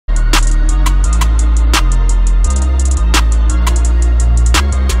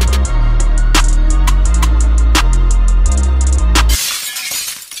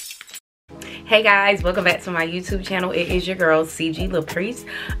Hey guys, welcome back to my YouTube channel. It is your girl Ciegi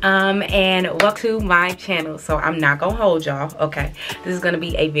and welcome to my channel. So I'm not gonna hold y'all, okay? This is gonna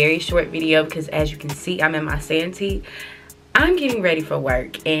be a very short video because as you can see, I'm in my sanity. I'm getting ready for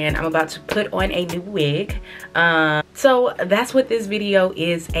work and I'm about to put on a new wig. So that's what this video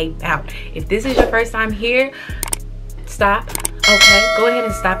is about. If this is your first time here, stop, okay? Go ahead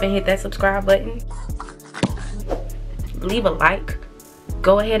and stop and hit that subscribe button. Leave a like.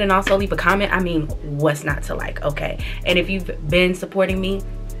 Go ahead and also leave a comment. I mean, what's not to like, okay? And if you've been supporting me,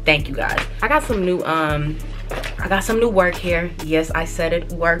 thank you guys. I got some new work hair. Yes, I said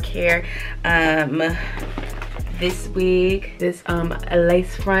it, work hair. This wig, this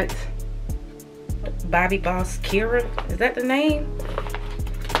lace front Bobbi Boss Kira, is that the name?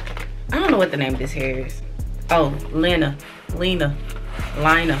 I don't know what the name of this hair is. Oh, Lyna. Where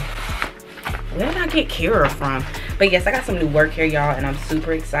did I get Kira from? But yes, I got some new work here, y'all, and I'm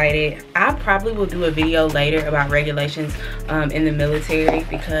super excited. I probably will do a video later about regulations in the military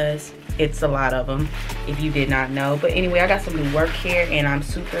because it's a lot of them, if you did not know. But anyway, I got some new work here, and I'm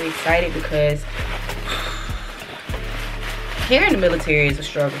super excited because hair in the military is a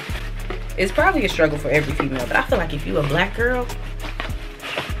struggle. It's probably a struggle for every female, but I feel like if you a black girl,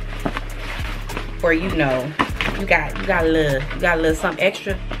 or you know, you got a little something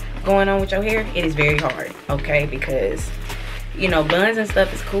extra going on with your hair, it is very hard, okay? Because you know, buns and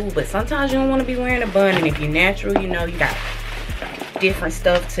stuff is cool, but sometimes you don't want to be wearing a bun, and if you're natural, you know, you got different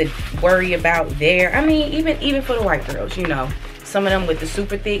stuff to worry about there. I mean, even for the white girls, you know, some of them with the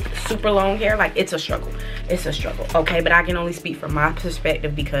super thick, super long hair, like, it's a struggle, okay? But I can only speak from my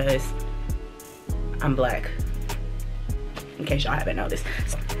perspective because I'm black, in case y'all haven't noticed.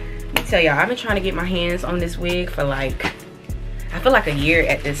 So, let me tell y'all, I've been trying to get my hands on this wig for like, I feel like a year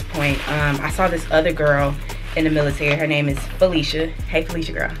at this point. I saw this other girl in the military. Her name is Felicia. Hey,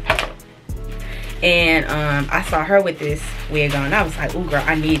 Felicia girl. And I saw her with this wig on. I was like, ooh, girl,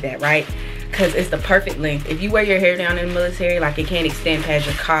 I need that, right? Because it's the perfect length. If you wear your hair down in the military, like, it can't extend past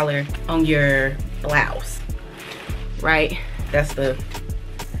your collar on your blouse, right? That's the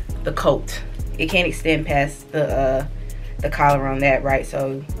coat. It can't extend past the collar on that, right?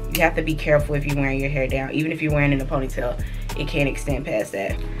 So you have to be careful if you're wearing your hair down. Even if you're wearing it in a ponytail, it can't extend past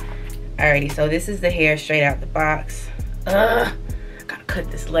that. Alrighty, so this is the hair straight out the box. Gotta cut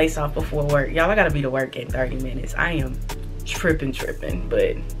this lace off before work. Y'all, I gotta be to work in 30 minutes. I am tripping,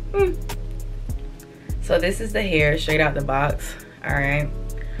 but so this is the hair straight out the box. All right,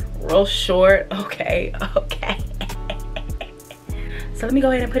 real short. Okay. So let me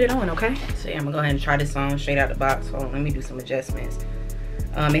go ahead and put it on, okay? So yeah, I'm gonna go ahead and try this on straight out the box. Hold on, let me do some adjustments.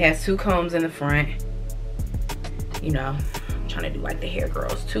 It has 2 combs in the front. You know, I'm trying to do like the hair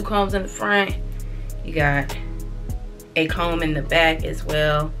girls. 2 combs in the front. You got a comb in the back as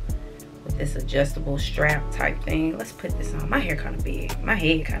well with this adjustable strap type thing. Let's put this on. My hair kind of big. My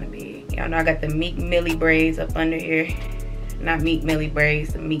head kind of big. Y'all know I got the Meek Millie braids up under here. Not Meek Millie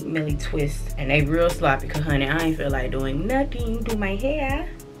braids, the Meek Millie twist. And they real sloppy, cause honey, I ain't feel like doing nothing to my hair.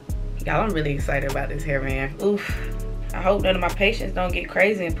 Y'all, I'm really excited about this hair, man. Oof. I hope none of my patients don't get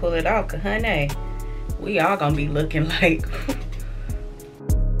crazy and pull it off, cause honey, we all gonna be looking like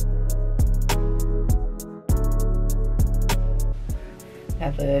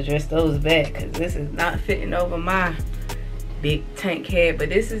have to address those back because this is not fitting over my big tank head. But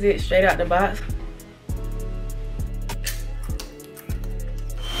this is it straight out the box.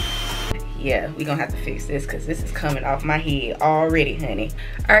 Yeah, we gonna have to fix this because this is coming off my head already, honey.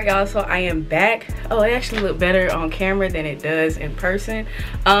 All right, y'all, so I am back. Oh, it actually looked better on camera than it does in person.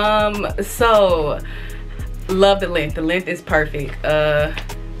 So love the length. The length is perfect.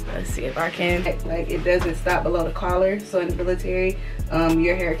 Let's see if I can, like, it doesn't stop below the collar. So in the military,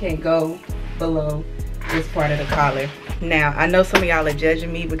 your hair can't go below this part of the collar. Now, I know some of y'all are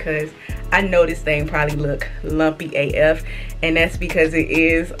judging me because I know this thing probably look lumpy AF, and that's because it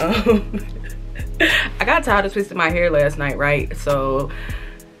is. I got tired of twisting my hair last night, right? So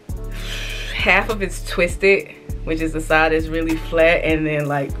half of it's twisted, which is the side is really flat, and then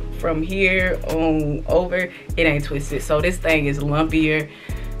like from here on over, it ain't twisted. So this thing is lumpier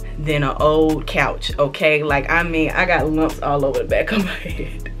than an old couch, okay? Like, I mean, I got lumps all over the back of my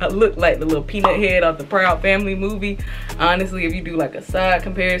head. I look like the little peanut head off the Proud Family movie, honestly, if you do like a side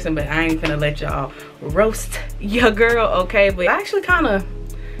comparison. But I ain't gonna let y'all roast your girl, okay? But I actually kind of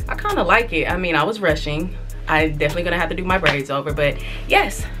like it. I mean, I was rushing. I definitely gonna have to do my braids over, but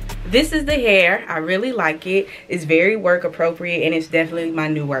yes, this is the hair. I really like it. It's very work appropriate, and it's definitely my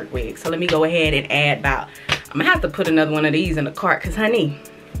new work wig. So let me go ahead and add about, I'm gonna have to put another one of these in the cart because honey,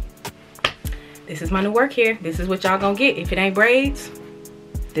 this is my new work hair. This is what y'all gonna get. If it ain't braids,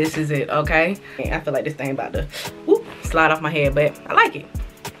 this is it, okay? I feel like this thing about to whoop, slide off my head, but I like it.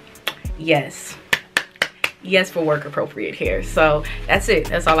 Yes. Yes, for work appropriate hair. So that's it.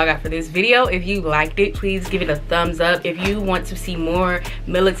 That's all I got for this video. If you liked it, please give it a thumbs up. If you want to see more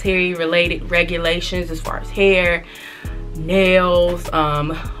military related regulations as far as hair, nails,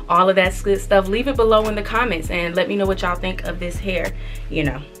 all of that good stuff, leave it below in the comments and let me know what y'all think of this hair, you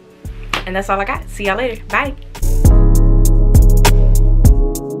know. And that's all I got. See y'all later. Bye.